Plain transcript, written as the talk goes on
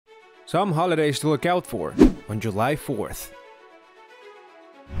Some holidays to look out for on July 4th.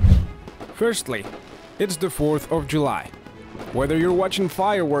 Firstly, it's the 4th of July. Whether you're watching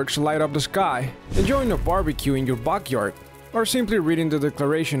fireworks light up the sky, enjoying a barbecue in your backyard, or simply reading the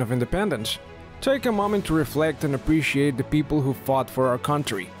Declaration of Independence, take a moment to reflect and appreciate the people who fought for our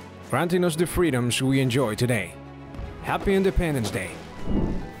country, granting us the freedoms we enjoy today. Happy Independence Day!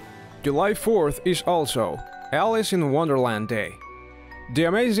 July 4th is also Alice in Wonderland Day. The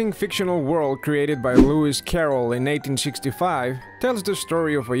amazing fictional world created by Lewis Carroll in 1865 tells the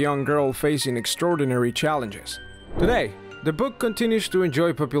story of a young girl facing extraordinary challenges. Today, the book continues to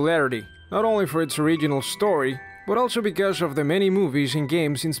enjoy popularity, not only for its original story, but also because of the many movies and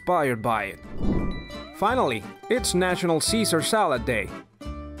games inspired by it. Finally, it's National Caesar Salad Day.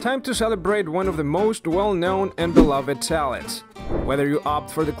 Time to celebrate one of the most well-known and beloved salads. Whether you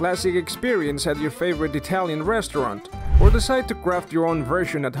opt for the classic experience at your favorite Italian restaurant, or decide to craft your own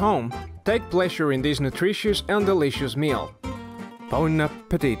version at home, take pleasure in this nutritious and delicious meal. Buon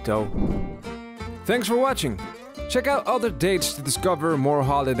appetito! Thanks for watching! Check out other dates to discover more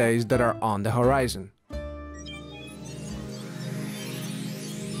holidays that are on the horizon.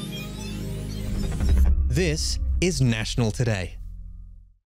 This is National Today.